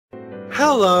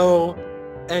Hello,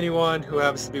 anyone who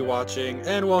happens to be watching,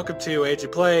 and welcome to AJ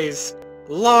Plays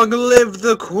Long Live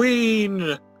the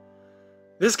Queen!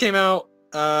 This came out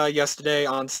yesterday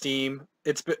on Steam.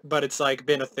 But it's like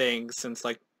been a thing since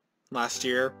like last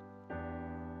year,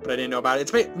 but I didn't know about it.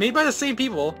 It's made by the same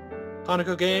people,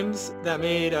 Hanako Games, that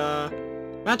made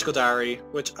Magical Diary,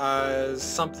 which is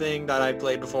something that I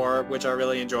played before, which I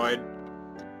really enjoyed.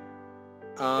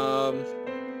 And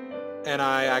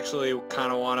I actually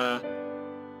kind of want to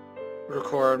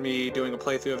record me doing a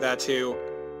playthrough of that too,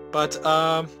 but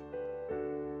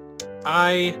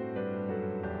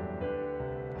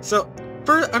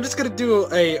first I'm just gonna do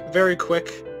a very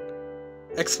quick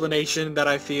explanation that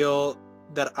I feel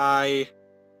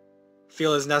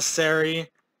is necessary,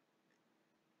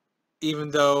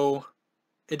 even though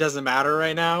it doesn't matter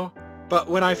right now. But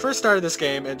when I first started this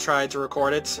game and tried to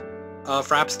record it,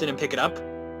 Fraps didn't pick it up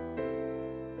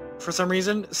for some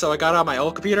reason, so I got on my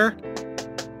old computer.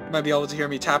 You might be able to hear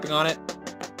me tapping on it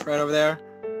right over there.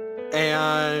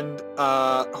 And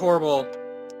horrible.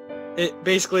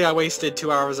 Basically I wasted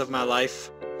 2 hours of my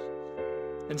life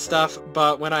and stuff,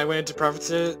 but when I went into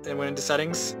preferences and went into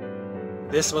settings,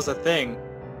 this was a thing.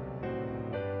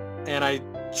 And I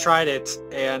tried it,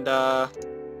 and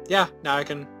yeah, now I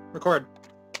can record.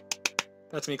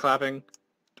 That's me clapping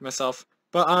to myself.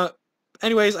 But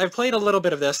anyways, I've played a little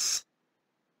bit of this,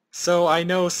 so I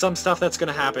know some stuff that's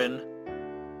gonna happen.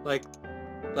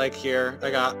 Like here, I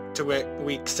got to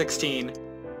week 16,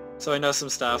 so I know some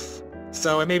stuff.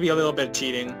 So it may be a little bit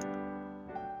cheating.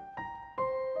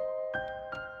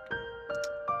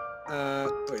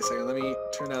 Wait a second, let me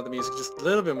turn down the music just a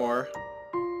little bit more.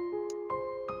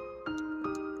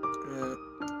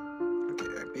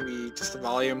 Okay, maybe just the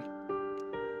volume.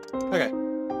 Okay,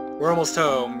 we're almost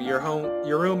home. Your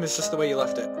room is just the way you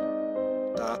left it.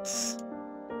 Dots.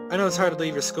 I know it's hard to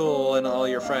leave your school and all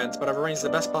your friends, but I've arranged the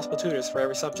best possible tutors for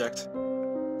every subject.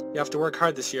 You have to work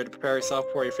hard this year to prepare yourself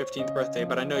for your 15th birthday,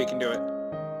 but I know you can do it.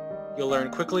 You'll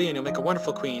learn quickly and you'll make a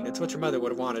wonderful queen. It's what your mother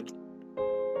would have wanted.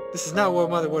 This is not what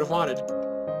mother would have wanted.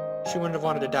 She wouldn't have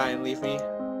wanted to die and leave me.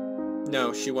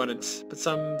 No, she wouldn't. But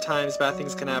sometimes bad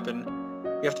things can happen.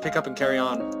 We have to pick up and carry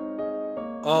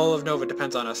on. All of Nova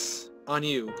depends on us. On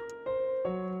you.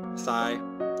 Sigh.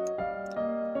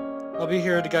 I'll be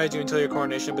here to guide you until your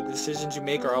coronation, but the decisions you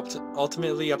make are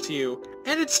ultimately up to you.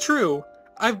 And it's true!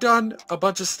 I've done a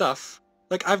bunch of stuff.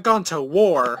 Like, I've gone to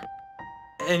war,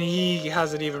 and he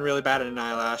hasn't even really batted an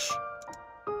eyelash.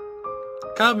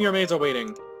 Come, your maids are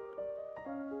waiting.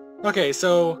 Okay,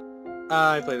 so,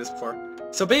 I played this before.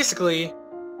 So basically,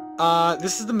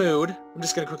 this is the mood. I'm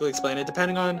just gonna quickly explain it.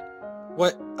 Depending on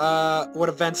what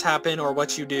events happen or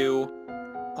what you do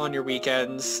on your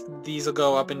weekends, these will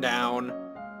go up and down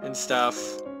and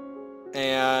stuff,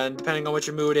 and depending on what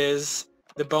your mood is,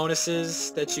 the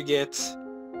bonuses that you get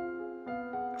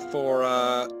for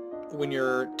when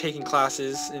you're taking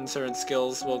classes in certain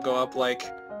skills will go up.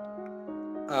 Like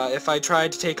if I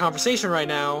tried to take conversation right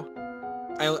now,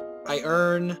 I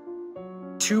earn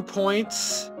 2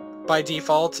 points by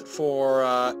default for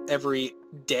every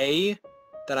day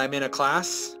that I'm in a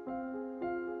class.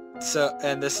 So,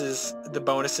 and this is the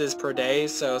bonuses per day,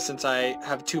 so since I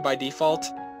have 2 by default,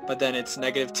 but then it's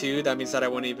 -2, that means that I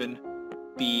won't even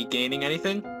be gaining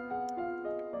anything.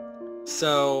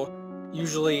 So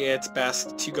usually it's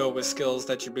best to go with skills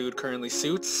that your mood currently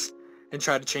suits and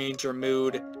try to change your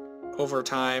mood over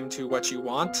time to what you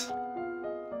want.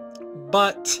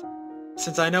 But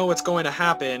since I know what's going to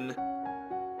happen,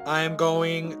 I'm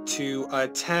going to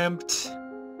attempt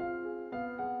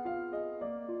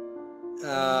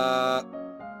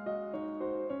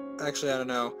actually, I don't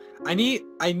know.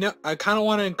 I kind of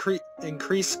want to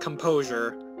increase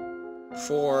composure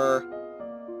for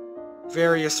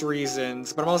various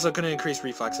reasons, but I'm also going to increase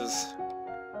reflexes.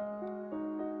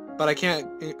 But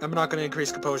I'm not going to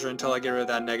increase composure until I get rid of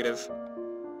that negative.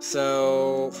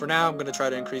 So, for now, I'm going to try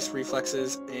to increase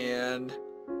reflexes, and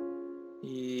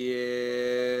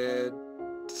yeah,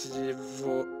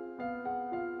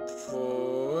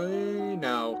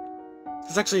 no.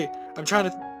 It's actually, I'm trying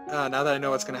to, now that I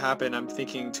know what's going to happen, I'm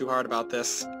thinking too hard about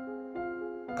this.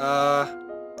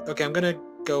 Okay, I'm going to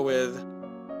go with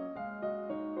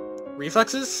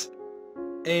reflexes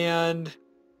and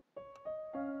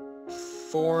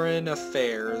foreign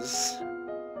affairs.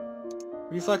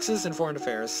 Reflexes and foreign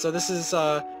affairs. So this is,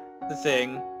 the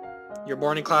thing. Your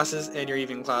morning classes and your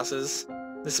evening classes.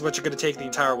 This is what you're going to take the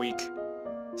entire week.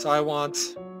 So I want,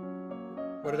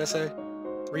 what did I say?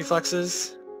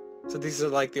 Reflexes. So these are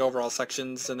like the overall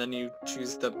sections, and then you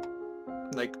choose the,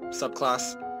 like,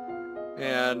 subclass.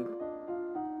 And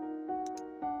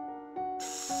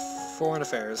foreign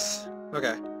affairs.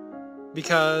 Okay.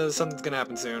 Because something's gonna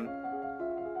happen soon.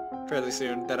 Fairly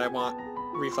soon, that I want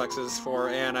reflexes for,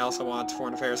 and I also want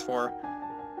foreign affairs for.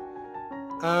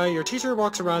 Your teacher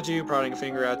walks around you, prodding a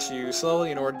finger at you slowly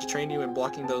in order to train you in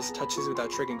blocking those touches without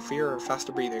triggering fear or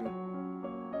faster breathing.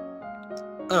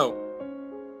 Oh.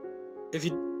 If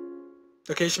you...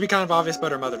 Okay, it should be kind of obvious,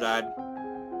 but her mother died.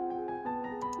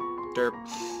 Derp.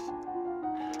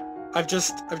 I've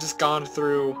just gone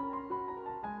through...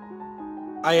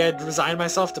 I had resigned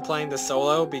myself to playing this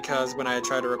solo because when I had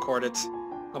tried to record it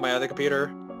on my other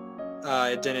computer,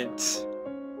 it didn't...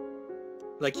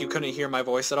 Like, you couldn't hear my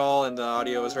voice at all, and the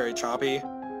audio was very choppy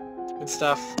and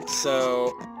stuff,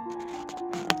 so...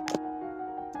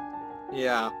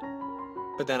 Yeah.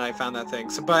 But then I found that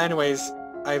thing. So, but anyways,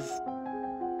 I've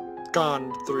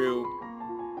gone through,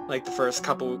 like, the first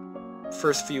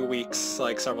few weeks,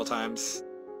 like, several times,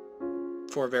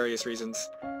 for various reasons.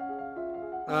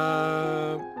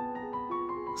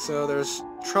 So there's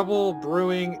trouble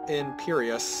brewing in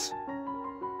Piraeus,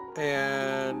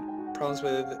 and problems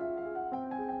with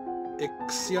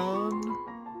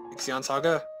Ixion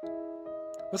Saga?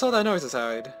 What's all that noise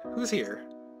outside? Who's here?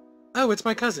 Oh, it's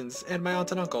my cousins, and my aunt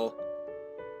and uncle.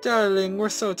 Darling, we're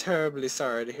so terribly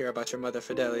sorry to hear about your mother,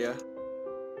 Fidelia.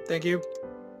 Thank you.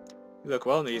 You look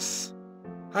well, niece.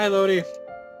 Hi, Elodie.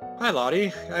 Hi,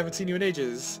 Lottie. I haven't seen you in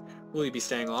ages. Will you be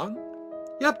staying long?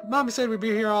 Yep, Mommy said we'd be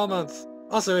here all month.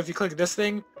 Also, if you click this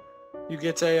thing, you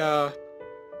get a,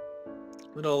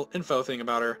 little info thing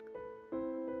about her.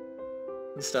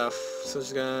 And stuff. So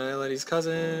she's gonna Elodie's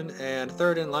cousin, and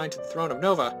third in line to the throne of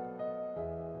Nova.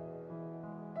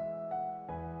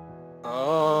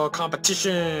 Oh,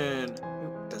 competition!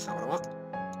 That's not what I want.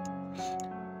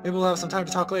 Maybe we'll have some time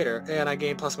to talk later. And I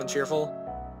gain +1 cheerful.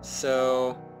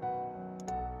 So...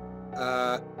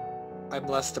 I'm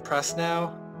less depressed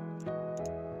now.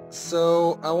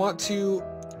 So, I want to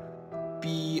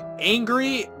be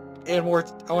angry and more...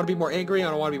 I want to be more angry and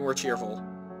I want to be more cheerful.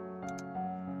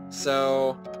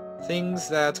 So, things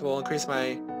that will increase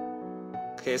my...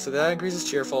 Okay, so that increases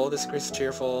cheerful, this increases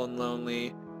cheerful and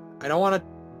lonely. I don't want to...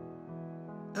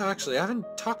 Oh, actually, I haven't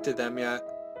talked to them yet.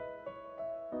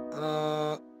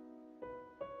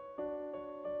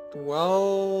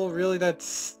 Well, really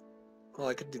that's... Well,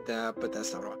 I could do that, but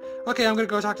that's not what I want. Okay, I'm gonna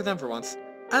go talk to them for once.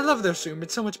 I love their room,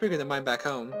 it's so much bigger than mine back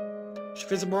home. Should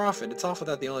visit more often. It's awful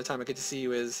that the only time I get to see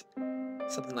you is...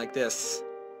 something like this.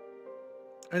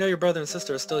 I know your brother and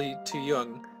sister are still too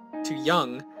young,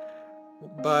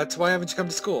 but why haven't you come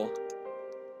to school?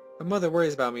 My mother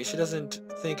worries about me. She doesn't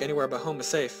think anywhere but home is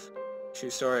safe. True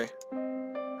story.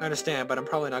 I understand, but I'm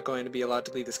probably not going to be allowed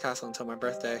to leave this castle until my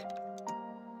birthday.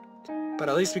 But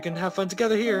at least we can have fun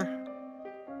together here.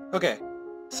 Okay,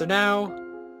 so now,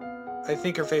 I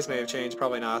think her face may have changed,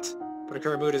 probably not. But her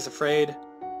current mood is afraid.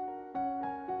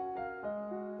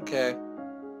 Okay,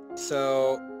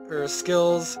 so her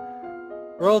skills...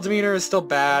 Royal demeanor is still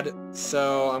bad,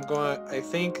 so I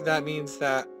think that means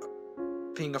that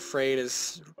being afraid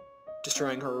is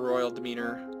destroying her royal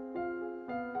demeanor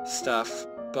stuff.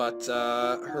 But,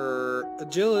 her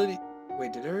agility...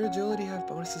 Wait, did her agility have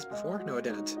bonuses before? No, it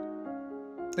didn't.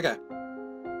 Okay.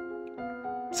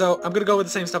 So, I'm gonna go with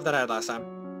the same stuff that I had last time.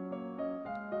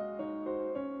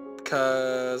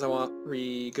 Because I want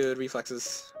good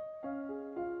reflexes.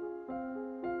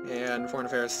 And foreign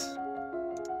affairs.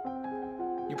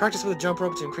 You practice with a jump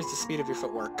rope to increase the speed of your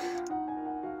footwork.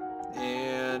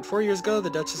 And 4 years ago, the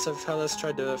Duchess of Hellas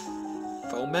tried to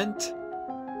foment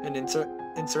an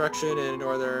insurrection in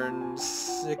northern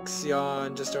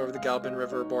Ixion, just over the Galban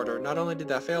River border. Not only did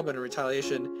that fail, but in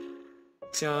retaliation,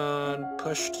 Ixion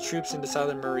pushed troops into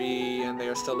southern Marie, and they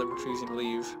are still refusing to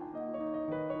leave.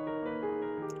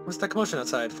 What's that commotion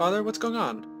outside? Father, what's going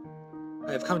on?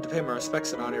 I have come to pay my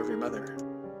respects in honor of your mother.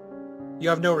 You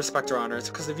have no respect or honor.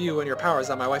 It's because of you and your powers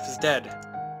that my wife is dead.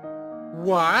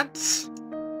 What?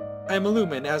 I am a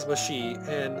Lumen, as was she,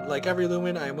 and like every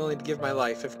Lumen, I am willing to give my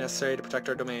life, if necessary, to protect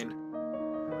our domain.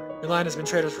 Your line has been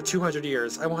traitors for 200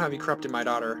 years. I won't have you corrupted my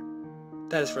daughter.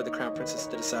 That is for the Crown Princess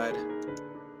to decide.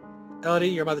 Elodie,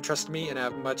 your mother trusted me, and I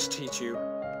have much to teach you.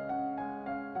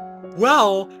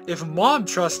 Well, if Mom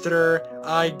trusted her,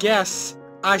 I guess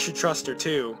I should trust her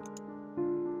too.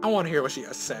 I want to hear what she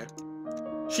has to say.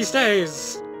 She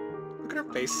stays! Look at her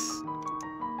face.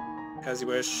 As you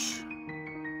wish.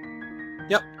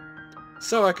 Yep.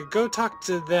 So I could go talk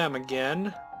to them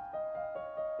again.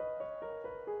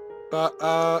 But,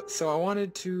 so I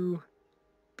wanted to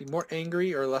be more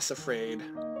angry or less afraid.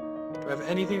 Do I have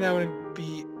anything that would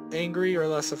be angry or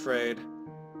less afraid?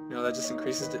 No, that just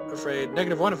increases afraid.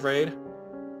 -1 afraid.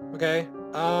 Okay.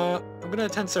 I'm gonna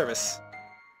attend service.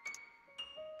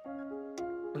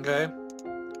 Okay.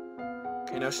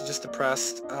 Okay, now she's just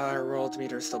depressed. Her roll to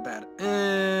meet her is still bad.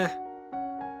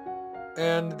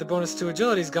 And the bonus to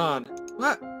agility's gone.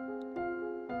 What?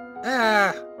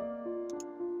 Ah!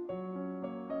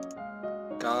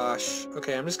 Gosh.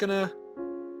 Okay, I'm just gonna...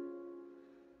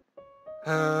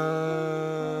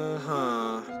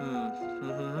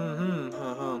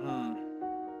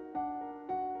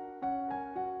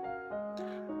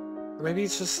 Or maybe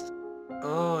it's just...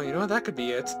 Oh, you know what? That could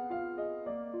be it.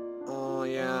 Oh,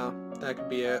 yeah. That could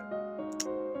be it.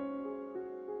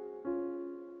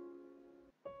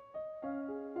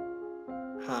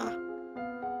 Huh.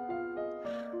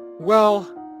 Well,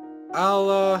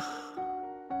 I'll,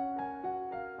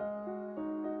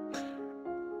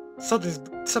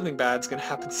 Something bad's gonna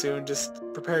happen soon. Just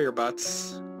prepare your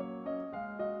butts.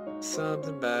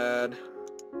 Something bad.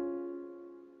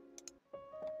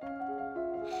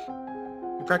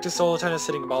 You practice solo tennis,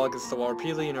 hitting a ball against the wall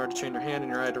repeatedly in order to train your hand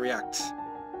and your eye to react.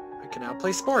 I can now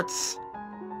play sports.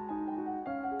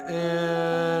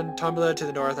 And Tombola to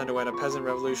the north underwent a peasant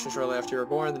revolution shortly after you were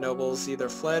born. The nobles either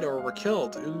fled or were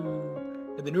killed. Ooh.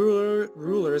 And the new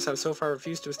rulers have so far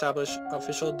refused to establish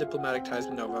official diplomatic ties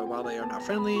with Nova. While they are not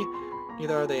friendly,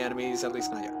 neither are they enemies, at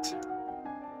least not yet.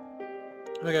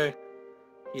 Okay.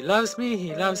 He loves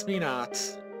me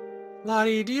not.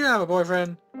 Lottie, do you have a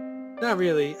boyfriend? Not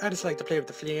really. I just like to play with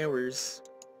the flowers.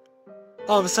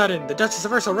 All of a sudden, the Duchess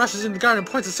of Urso rushes in the garden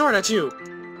and points a sword at you.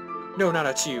 No, not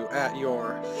at you. At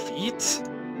your feet?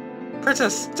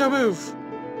 Princess, don't move!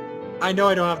 I know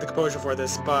I don't have the composure for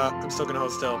this, but I'm still gonna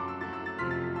hold still.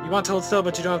 You want to hold still,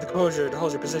 but you don't have the composure to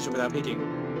hold your position without peeking.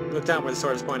 You look down where the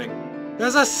sword is pointing.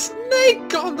 There's a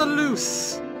snake on the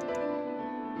loose!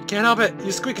 You can't help it.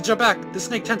 You squeak and jump back. The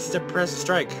snake tenses to prepare to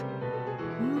strike.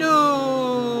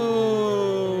 No!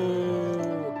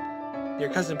 Your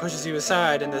cousin pushes you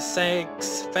aside, and the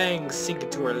snake's fangs sink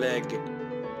into her leg.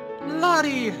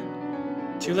 Lottie!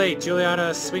 Too late.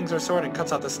 Juliana swings her sword and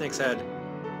cuts out the snake's head.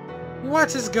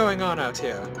 What is going on out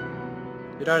here?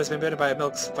 Your daughter's been bitten by a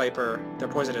milk viper. They're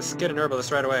poisonous. Get an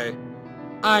herbalist right away.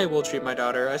 I will treat my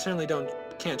daughter. I certainly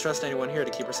can't trust anyone here to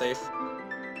keep her safe.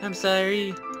 I'm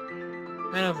sorry.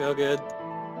 I don't feel good.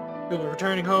 We'll be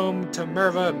returning home to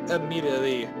Merva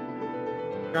immediately.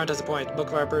 Your aunt has a point.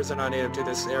 Milk vipers are not native to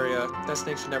this area. That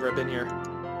snake should never have been here.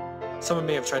 Someone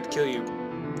may have tried to kill you.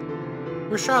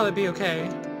 Will Charlotte be okay?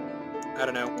 I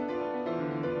don't know.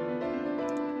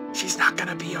 She's not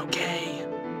gonna be okay.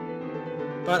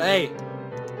 But hey,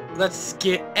 let's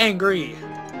get angry.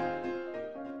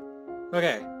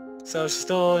 Okay, so she's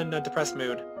still in a depressed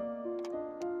mood.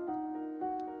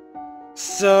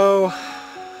 So,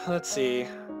 let's see.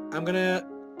 I'm gonna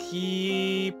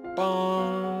keep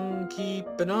on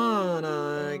keeping on,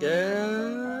 I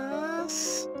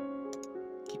guess.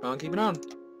 Keep on keeping on.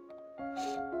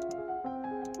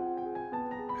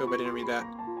 Hope I didn't read that.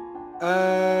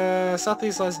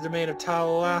 Southeast lies the domain of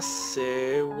Tallasse,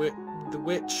 with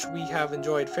which we have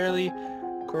enjoyed fairly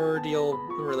cordial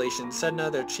relations. Sedna,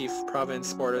 their chief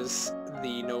province, borders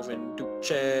the Novan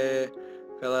Duce.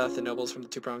 Veleth, the nobles from the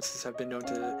two provinces have been known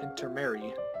to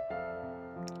intermarry.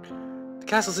 The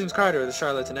castle seems crowded with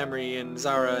Charlotte and Emery and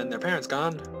Zara and their parents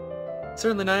gone.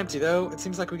 Certainly not empty, though. It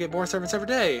seems like we get more servants every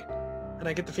day. And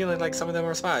I get the feeling like some of them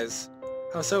are spies.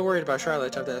 I was so worried about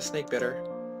Charlotte after that snake bit her.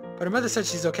 But her mother said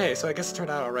she's okay, so I guess it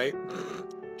turned out alright.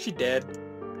 She dead.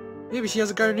 Maybe she has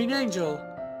a guardian angel.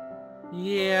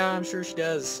 Yeah, I'm sure she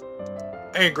does.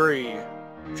 Angry.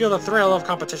 Feel the thrill of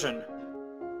competition.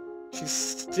 She's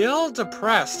still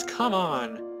depressed. Come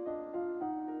on.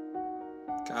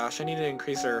 Gosh, I need to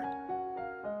increase her.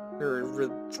 Or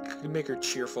make her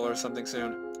cheerful or something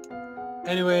soon.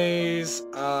 Anyways,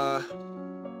 I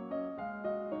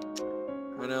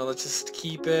don't know, let's just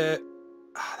keep it.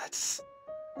 That's...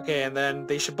 Okay, and then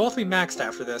they should both be maxed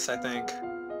after this, I think.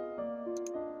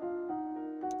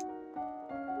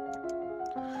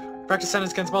 Practice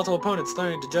tennis against multiple opponents,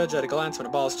 learning to judge at a glance when a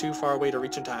ball is too far away to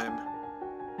reach in time.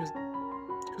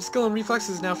 Your skill and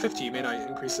reflexes is now 50. You may not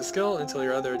increase the skill until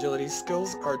your other agility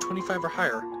skills are 25 or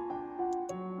higher.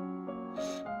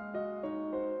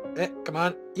 Come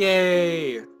on.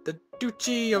 Yay! The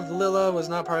Duchy of Lilla was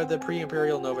not part of the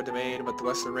pre-imperial Nova domain, but the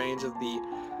western range of the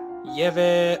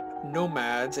Yeve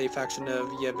nomads, a faction of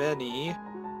Yeveni,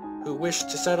 who wished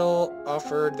to settle,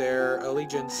 offered their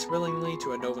allegiance willingly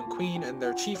to a Novan queen, and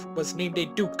their chief was named a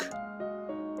duke.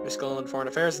 Your skill in foreign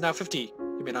affairs is now 50.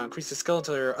 You may not increase the skill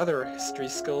until your other history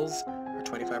skills are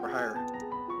 25 or higher.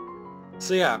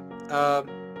 So yeah, I'll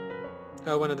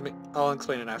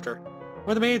explain it after.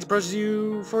 One of the maids approaches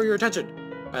you for your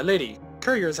attention. My lady,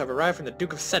 couriers have arrived from the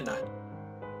Duke of Sedna.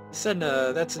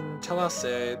 Sedna, that's in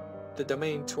Tallasse. The the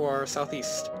domain to our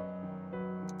southeast.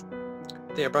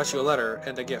 They have brought you a letter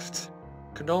and a gift.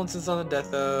 Condolences on the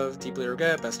death of, deeply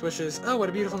regret, best wishes. Oh, what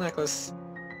a beautiful necklace.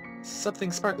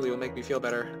 Something sparkly will make me feel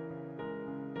better.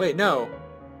 Wait, no.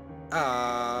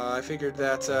 I figured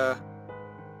that, okay,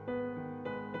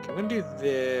 I'm gonna do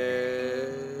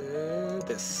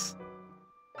this.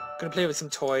 I'm gonna play with some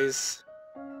toys.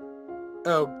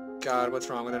 Oh god, what's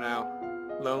wrong with her now?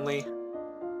 Lonely?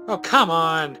 Oh, come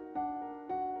on!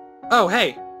 Oh,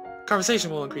 hey! Conversation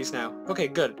will increase now. Okay,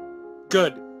 good.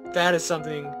 Good. That is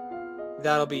something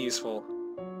that'll be useful.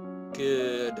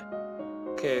 Good.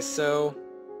 Okay, so...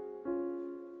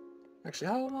 Actually,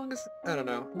 how long is... I don't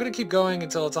know. I'm gonna keep going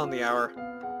until it's on the hour.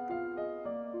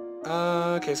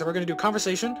 Okay, so we're gonna do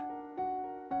conversation.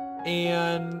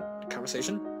 And...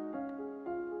 Conversation.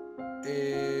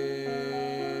 And...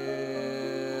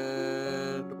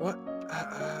 What?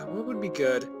 What would be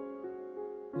good?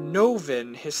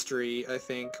 Novan history, I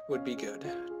think, would be good.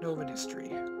 Novan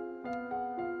history.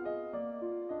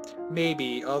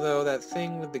 Maybe, although that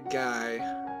thing with the guy...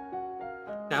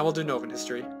 Now we'll do Novan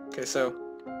history. Okay, so...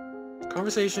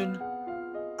 Conversation.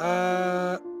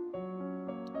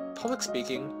 Public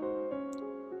speaking.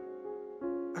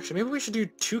 Actually, maybe we should do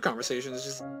 2 conversations.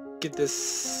 Just get this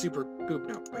super... Oop,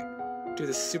 no, wait. Do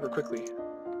this super quickly.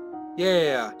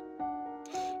 Yeah.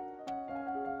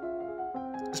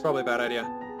 It's probably a bad idea.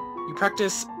 You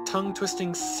practice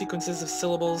tongue-twisting sequences of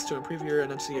syllables to improve your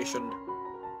enunciation.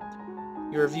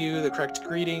 You review the correct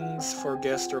greetings for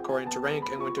guests according to rank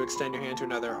and when to extend your hand to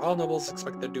another. All nobles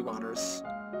expect their due honors.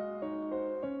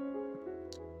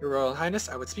 Your Royal Highness,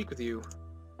 I would speak with you.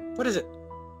 What is it?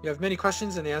 You have many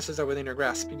questions and the answers are within your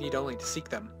grasp. You need only to seek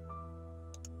them.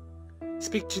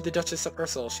 Speak to the Duchess of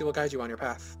Ursel. She will guide you on your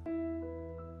path.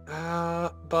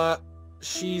 But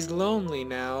she's lonely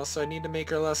now, so I need to make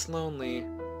her less lonely.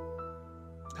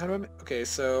 How do I... Okay,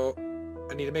 so...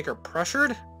 I need to make her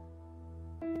pressured?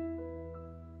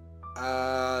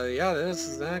 Yeah,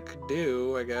 that could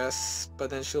do, I guess. But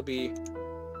then she'll be...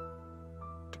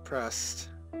 depressed.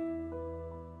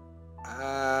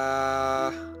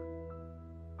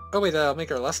 Oh wait, that'll make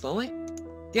her less lonely?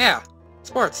 Yeah!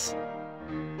 Sports!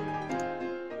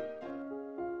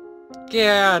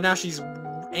 Yeah, now she's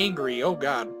angry. Oh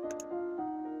god.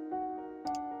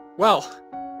 Well.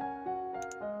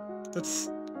 Let's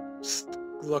just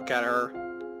look at her.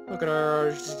 Look at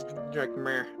her. She's like,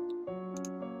 meh.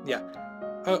 Yeah.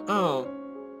 Oh.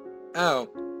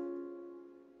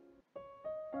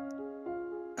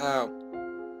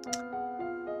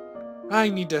 I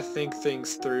need to think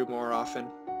things through more often.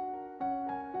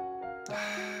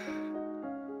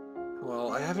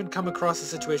 Well, I haven't come across a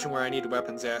situation where I need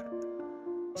weapons yet.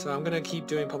 So I'm gonna keep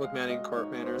doing public manning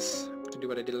court manners to do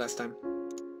what I did last time.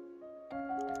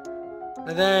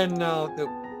 And then I'll do...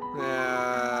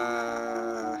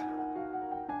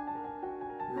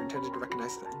 You're intended to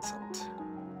recognize the insult.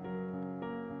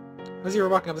 As you were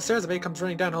walking up the stairs, a maid comes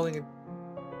running down holding a...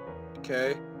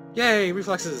 Okay. Yay!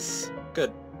 Reflexes!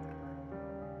 Good.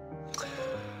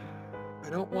 I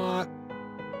don't want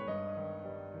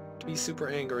to be super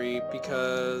angry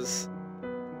because...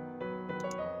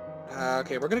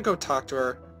 okay, we're gonna go talk to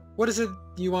her. What is it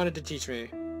you wanted to teach me?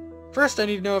 First, I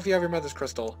need to know if you have your mother's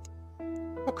crystal.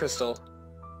 What crystal?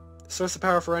 The source of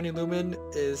power for any lumen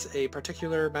is a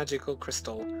particular magical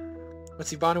crystal.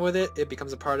 Once you bond with it, it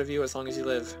becomes a part of you as long as you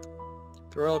live.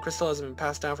 The royal crystal has been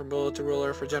passed down from ruler to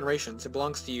ruler for generations. It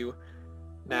belongs to you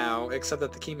now, except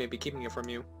that the king may be keeping it from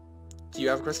you. Do you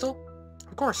have a crystal?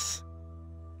 Of course.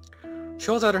 She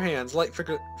holds out her hands. Light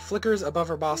flickers above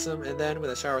her bosom, and then, with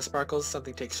a shower of sparkles,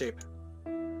 something takes shape.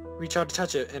 Reach out to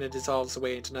touch it, and it dissolves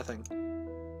away into nothing.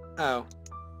 Oh.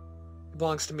 It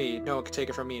belongs to me. No one can take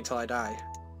it from me until I die.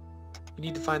 You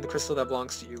need to find the crystal that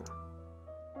belongs to you.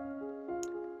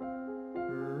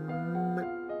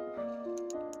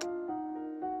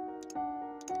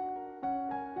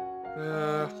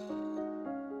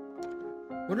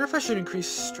 Wonder if I should increase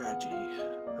strategy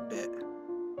a bit.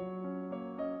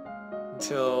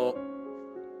 Until...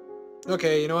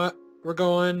 Okay, you know what? We're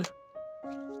going...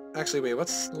 Actually, wait,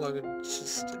 what's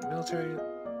just military...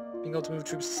 Being able to move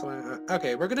troops...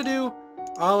 okay, we're gonna do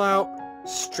all-out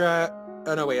strat...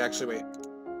 Oh, no, wait, actually, wait.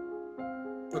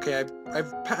 Okay,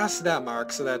 I've passed that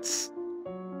mark, so that's...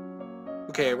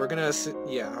 Okay, we're gonna...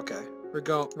 Yeah, okay. We're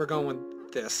going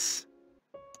with this.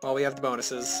 While we have the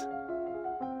bonuses.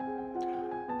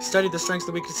 Study the strengths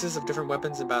and weaknesses of different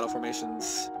weapons and battle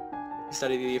formations. You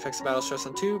study the effects of battle stress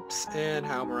on troops and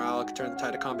how morale can turn the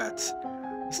tide of combat.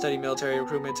 You study military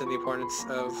recruitment and the importance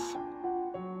of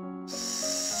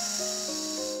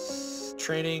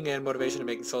training and motivation to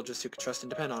making soldiers who can trust and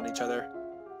depend on each other.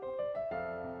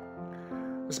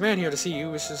 There's a man here to see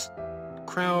you, wishes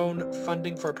crown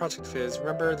funding for a project of his.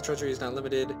 Remember, the treasury is not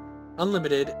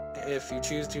unlimited. If you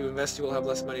choose to invest, you will have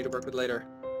less money to work with later.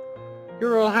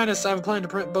 Your Royal Highness, I have a plan to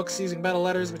print books using metal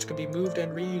letters which can be moved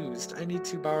and reused. I need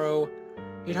to borrow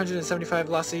 875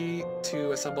 lassi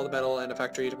to assemble the metal and a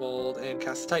factory to mold and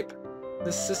cast the type. With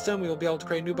this system, we will be able to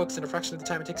create new books in a fraction of the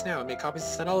time it takes now and make copies to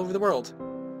send all over the world.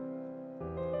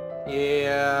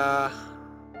 Yeah,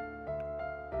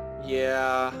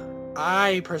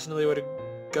 I personally would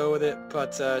go with it,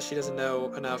 but she doesn't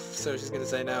know enough, so she's going to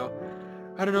say no.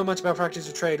 I don't know much about factories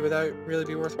or trade. Would that really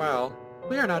be worthwhile?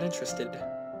 We are not interested.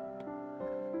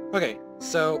 Okay,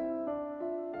 so...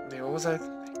 what was I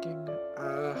thinking?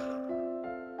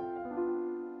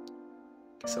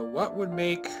 So what would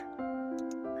make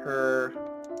her...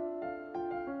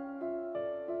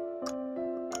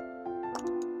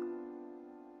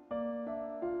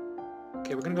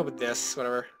 Okay, we're gonna go with this,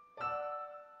 whatever.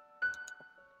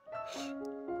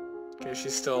 Okay,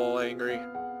 she's still angry.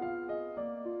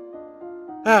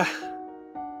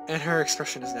 And her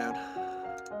expression is down.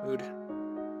 Mood.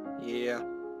 Yeah.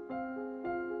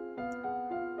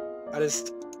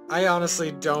 I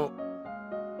honestly don't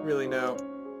really know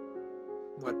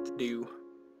what to do.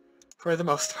 For the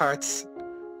most parts.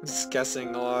 I'm just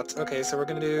guessing a lot. Okay, so we're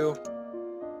gonna do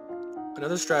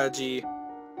another strategy.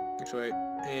 Actually, wait.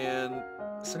 And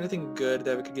is there anything good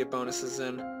that we could get bonuses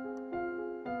in?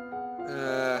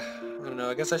 I don't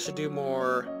know. I guess I should do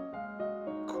more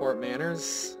court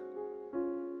manners.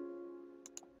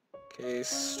 Okay,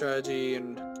 strategy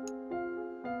and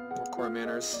more court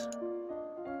manners.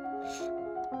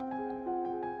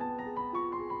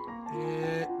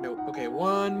 Nope. Okay,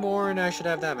 one more and I should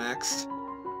have that maxed.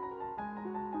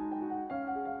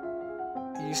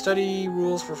 You study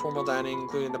rules for formal dining,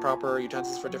 including the proper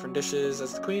utensils for different dishes.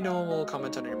 As the queen, no one will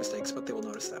comment on your mistakes, but they will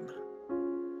notice them.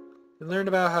 You learn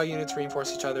about how units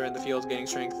reinforce each other in the field, gaining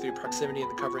strength through proximity and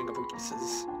the covering of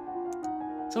weaknesses.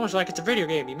 So much like it's a video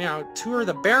game. You may now tour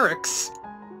the barracks.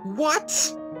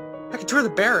 What? I can tour the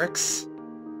barracks?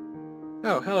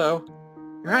 Oh, hello.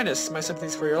 Your Highness, my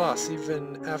sympathies for your loss.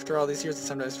 Even after all these years, I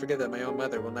sometimes forget that my own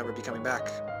mother will never be coming back.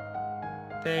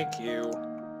 Thank you.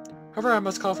 However, I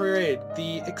must call for your aid.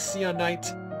 The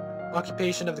Ixionite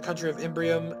occupation of the country of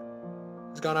Imbrium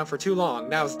has gone on for too long.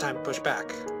 Now is the time to push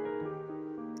back.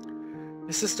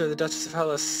 His sister, the Duchess of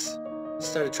Hellas,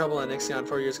 started trouble in Ixion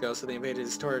 4 years ago, so they invaded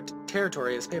his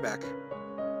territory as payback.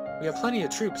 We have plenty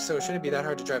of troops, so it shouldn't be that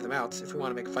hard to drive them out, if we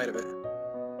want to make a fight of it.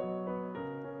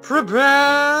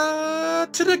 Prepare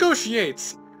to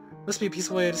negotiate! Must be a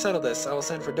peaceful way to settle this. I will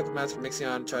send for diplomats from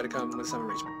Ixion to try to come with some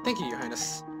arrangement. Thank you, Your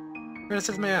Highness. Your Highness,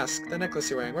 if I may ask, that necklace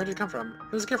you're wearing, where did it come from?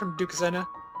 It was a gift from Duke Zena.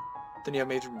 Then you have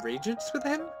made arrangements with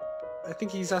him? I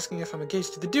think he's asking if I'm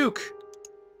engaged to the Duke.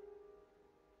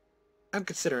 I'm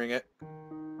considering it.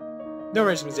 No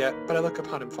arrangements yet, but I look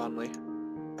upon him fondly.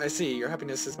 I see, your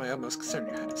happiness is my utmost concern,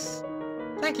 Your Highness.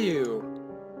 Thank you!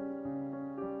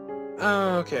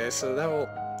 Okay, so that will...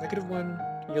 -1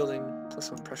 yielding,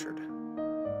 +1 pressured.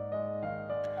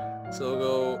 So we'll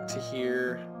go to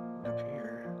here, up here.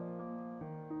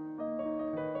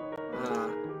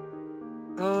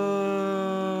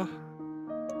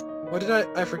 What did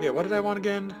I forget, what did I want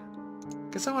again?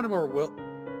 Guess I wanted more will...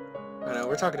 I know,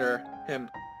 we're talking to her. Him.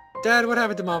 Dad, what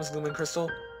happened to Mom's Lumen Crystal?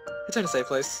 It's in a safe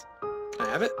place. Can I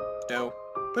have it? No.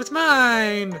 But it's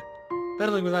mine!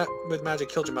 Battling with magic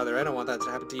killed your mother. I don't want that to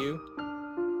happen to you.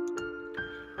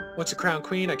 Once you're crowned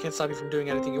queen, I can't stop you from doing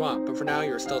anything you want, but for now,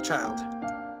 you're still a child.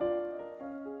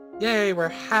 Yay, we're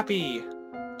happy!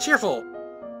 Cheerful!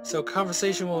 So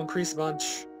conversation will increase a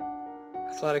bunch.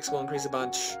 Athletics will increase a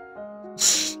bunch.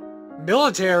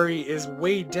 Military is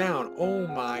way down. Oh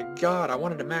my god, I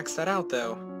wanted to max that out,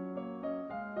 though.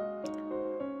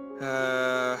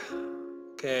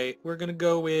 Okay, we're gonna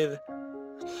go with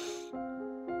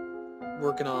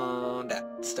working on that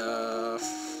stuff.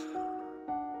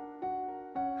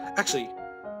 Actually,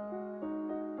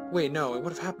 wait, no, it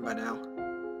would have happened by now.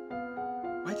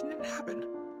 Why didn't it happen?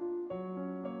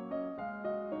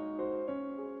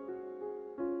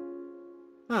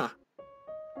 Huh.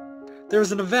 There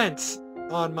was an event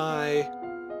on my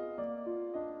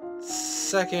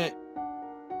second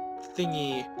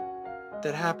thingy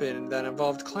that happened that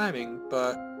involved climbing,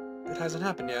 but it hasn't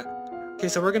happened yet. Okay,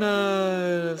 so we're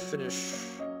gonna finish...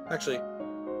 Actually...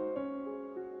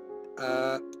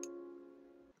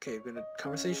 Okay, we're gonna...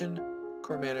 Conversation...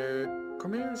 Court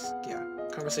manners? Yeah.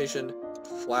 Conversation...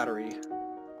 Flattery.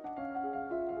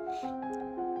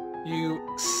 You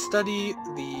study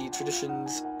the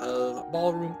traditions of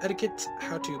ballroom etiquette,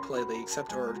 how to politely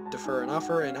accept or defer an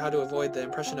offer, and how to avoid the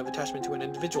impression of attachment to an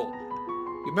individual.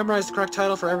 You memorized the correct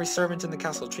title for every servant in the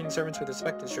castle. Treating servants with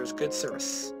respect ensures good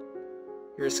service.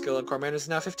 Your skill in court manners is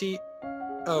now 50.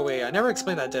 Oh wait, I never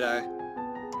explained that, did I?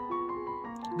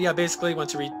 Yeah, basically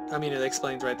once you reach... I mean, it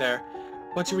explains right there.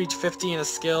 Once you reach 50 in a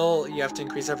skill, you have to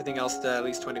increase everything else to at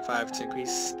least 25 to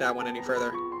increase that one any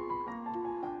further.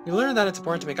 You learn that it's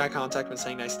important to make eye contact when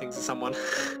saying nice things to someone.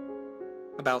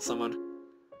 About someone.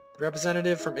 The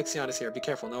representative from Ixion is here. Be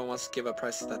careful, no one wants to give up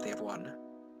prices that they have won.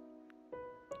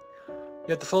 You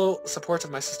have the full support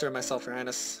of my sister and myself, Your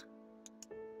Highness.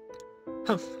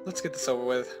 Let's get this over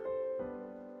with.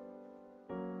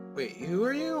 Wait, who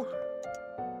are you?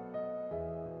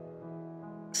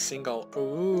 Single.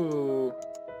 Ooh.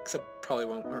 Except probably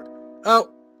won't work.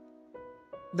 Oh!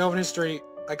 Nova History.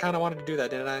 I kind of wanted to do that,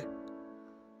 didn't I?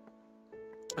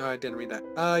 Oh, I didn't read that.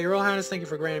 Your Royal Highness, thank you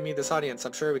for granting me this audience.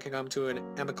 I'm sure we can come to an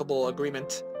amicable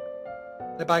agreement.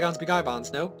 Let bygones be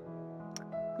bygones, no?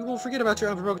 We will forget about your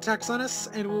unprovoked attacks on us,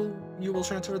 and you will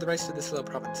transfer the rights to this little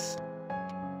province.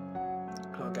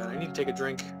 Oh god, I need to take a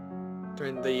drink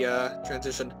during the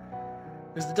transition.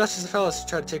 It was the Duchess of Fellis who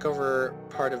tried to take over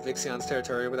part of Ixion's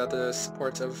territory without the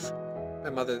support of my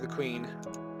mother, the Queen.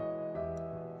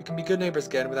 We can be good neighbors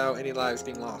again without any lives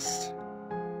being lost.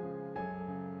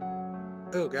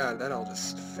 Oh god, that all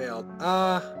just failed.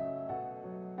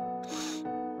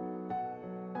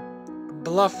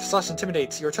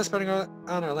 Bluff/intimidate. You are trespassing on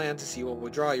our lands. You will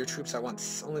withdraw your troops at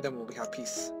once. Only then will we have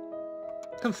peace.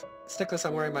 Humph. This necklace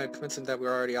I'm wearing might convince him that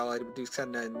we're already allied with Duke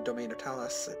Sedna in the domain of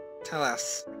Talas.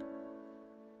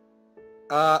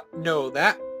 No,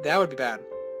 that would be bad.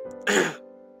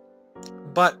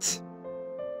 But...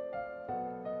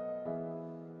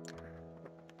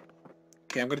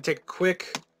 Okay, I'm gonna take a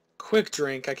quick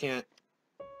drink. I can't...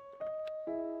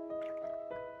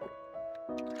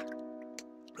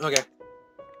 Okay.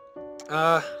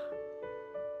 I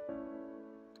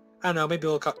don't know, maybe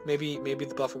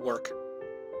the bluff will work.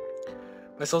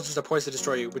 My soldiers are poised to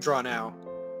destroy you. Withdraw now.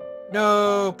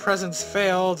 No! Presence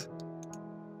failed!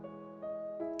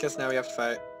 Guess now we have to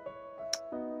fight.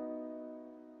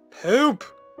 Poop!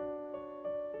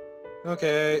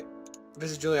 Okay.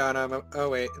 Visit Juliana. Oh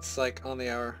wait, it's like on the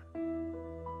hour.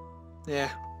 Yeah.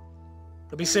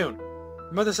 It'll be soon.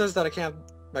 My mother says that I can't...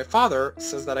 My father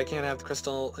says that I can't have the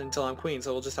crystal until I'm queen,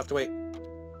 so we'll just have to wait.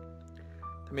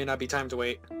 There may not be time to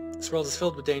wait. This world is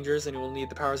filled with dangers, and you will need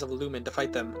the powers of a Lumen to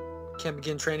fight them. You can't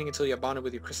begin training until you have bonded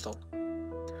with your crystal.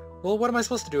 Well, what am I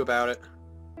supposed to do about it?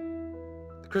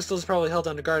 The crystal is probably held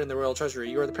under guard in the royal treasury.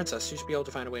 You are the princess. You should be able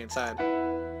to find a way inside.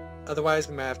 Otherwise,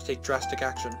 we might have to take drastic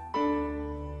action.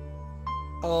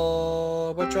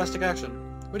 Oh, what drastic action?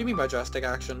 What do you mean by drastic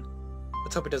action?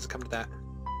 Let's hope it doesn't come to that.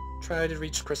 Try to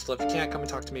reach the crystal. If you can't, come and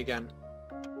talk to me again.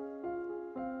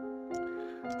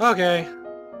 Okay.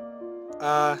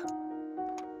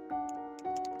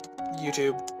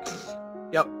 YouTube.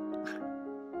 Yep.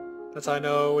 That's how I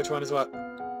know which one is what.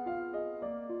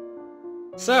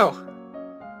 So.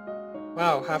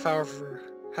 Wow, half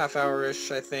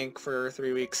hour-ish, I think, for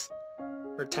 3 weeks.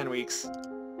 Or 10 weeks.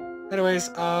 Anyways,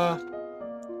 this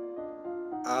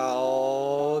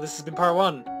has been part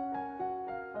 1.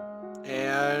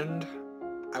 And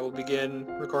I will begin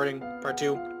recording part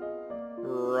 2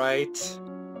 right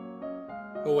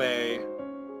away.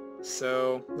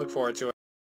 So, look forward to it.